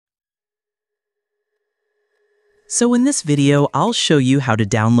So in this video, I'll show you how to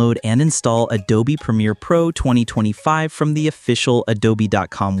download and install Adobe Premiere Pro 2025 from the official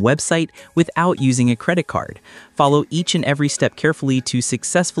adobe.com website without using a credit card. Follow each and every step carefully to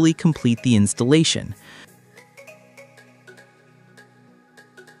successfully complete the installation.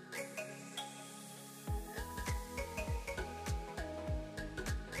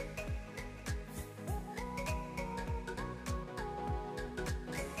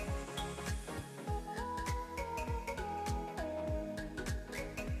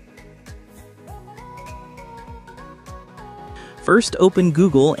 First, open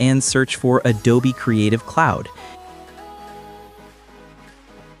Google and search for Adobe Creative Cloud.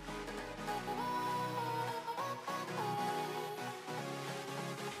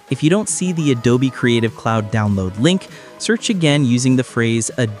 If you don't see the Adobe Creative Cloud download link, search again using the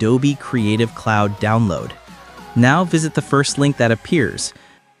phrase Adobe Creative Cloud download. Now visit the first link that appears.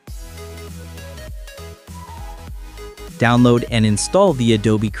 Download and install the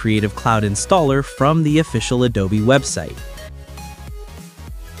Adobe Creative Cloud installer from the official Adobe website.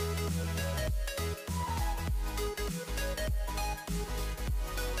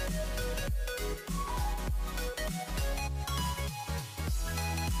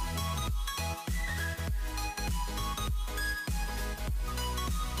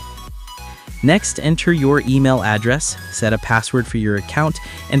 Next, enter your email address, set a password for your account,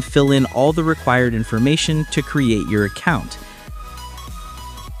 and fill in all the required information to create your account.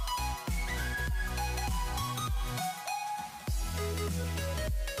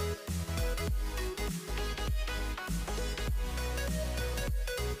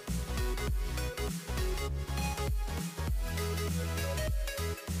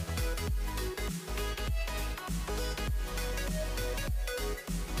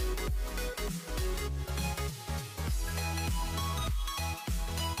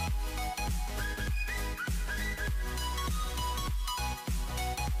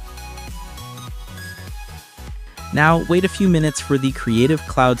 Now, wait a few minutes for the Creative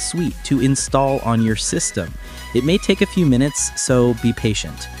Cloud Suite to install on your system. It may take a few minutes, so be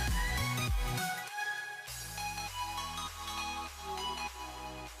patient.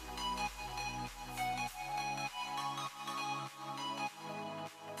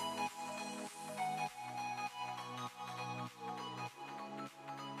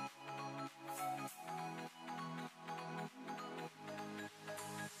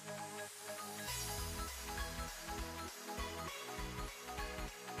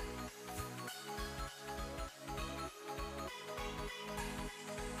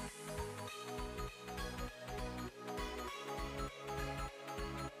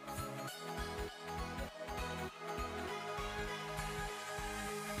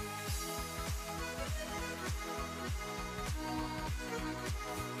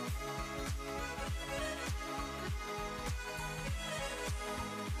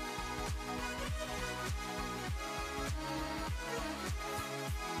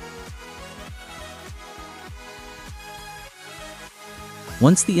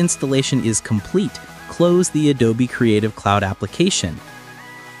 Once the installation is complete, close the Adobe Creative Cloud application.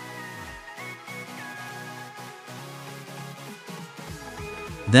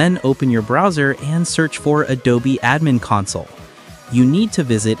 Then open your browser and search for Adobe Admin Console. You need to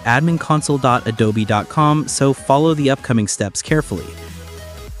visit adminconsole.adobe.com, so follow the upcoming steps carefully.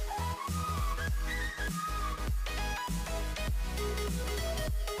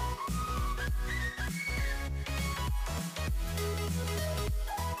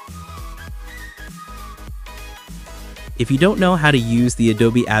 If you don't know how to use the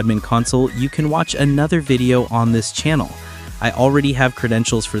Adobe Admin Console, you can watch another video on this channel. I already have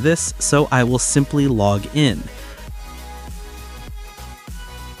credentials for this, so I will simply log in.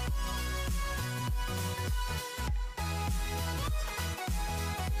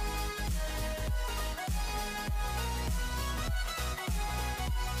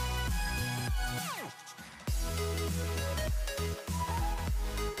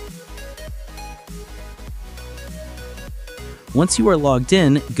 Once you are logged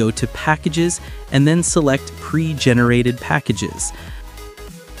in, go to Packages and then select Pre-generated Packages.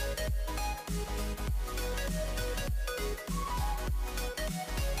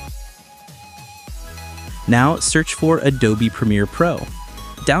 Now search for Adobe Premiere Pro.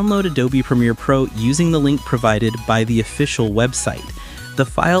 Download Adobe Premiere Pro using the link provided by the official website. The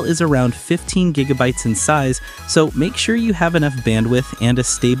file is around 15 gigabytes in size, so make sure you have enough bandwidth and a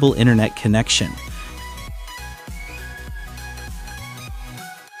stable internet connection.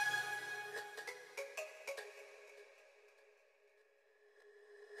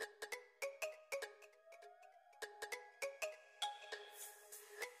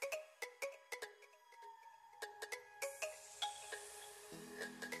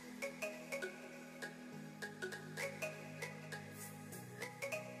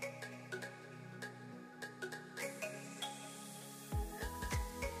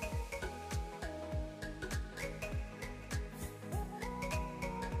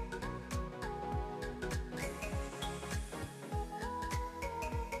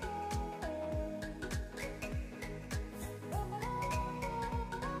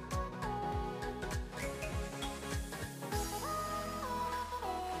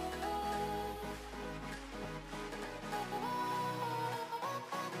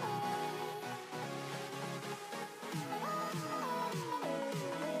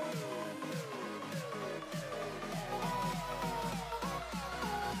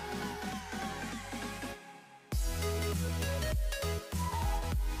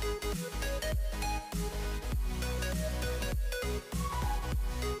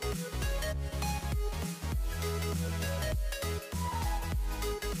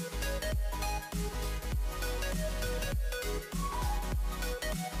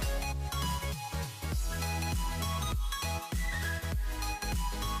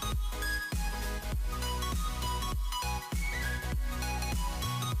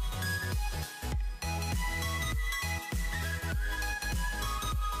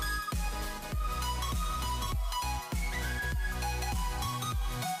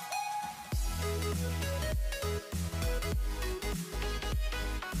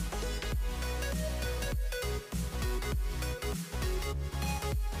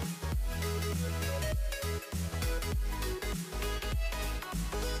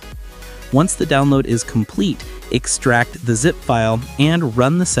 Once the download is complete, extract the zip file and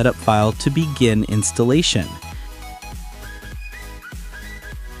run the setup file to begin installation.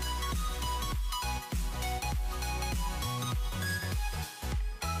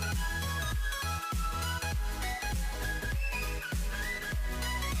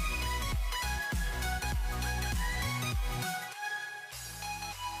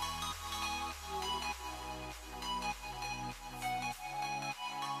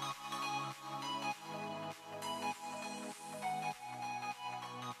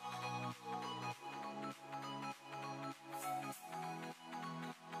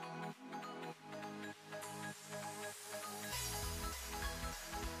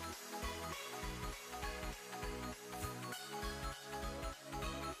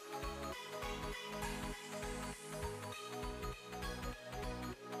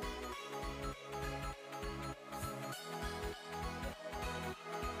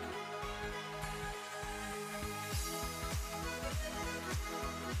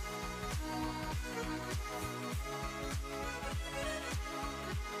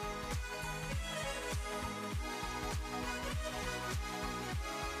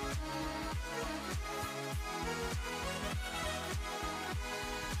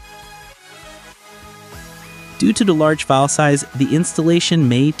 Due to the large file size, the installation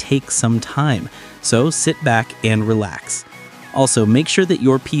may take some time, so sit back and relax. Also, make sure that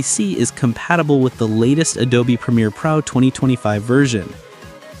your PC is compatible with the latest Adobe Premiere Pro 2025 version.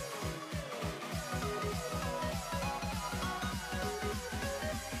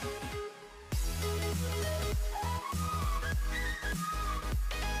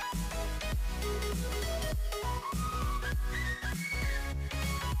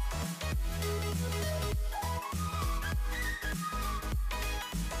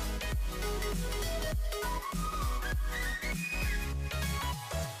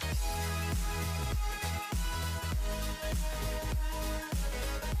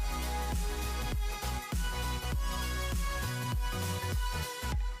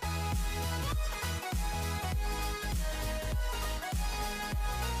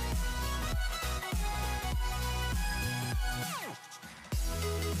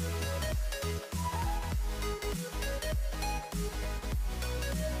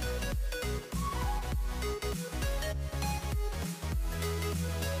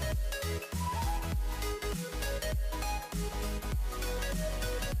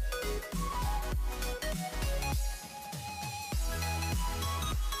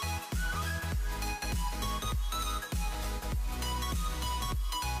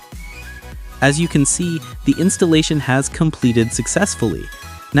 As you can see, the installation has completed successfully.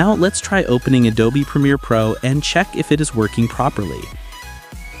 Now let's try opening Adobe Premiere Pro and check if it is working properly.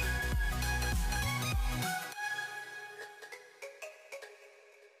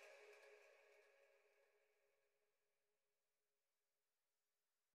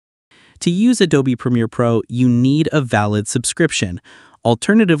 To use Adobe Premiere Pro, you need a valid subscription.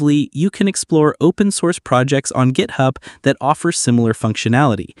 Alternatively, you can explore open source projects on GitHub that offer similar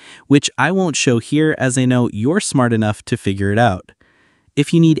functionality, which I won't show here as I know you're smart enough to figure it out.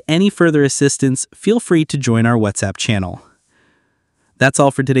 If you need any further assistance, feel free to join our WhatsApp channel. That's all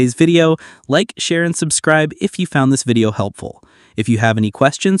for today's video. Like, share, and subscribe if you found this video helpful. If you have any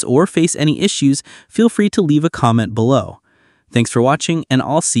questions or face any issues, feel free to leave a comment below. Thanks for watching, and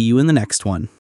I'll see you in the next one.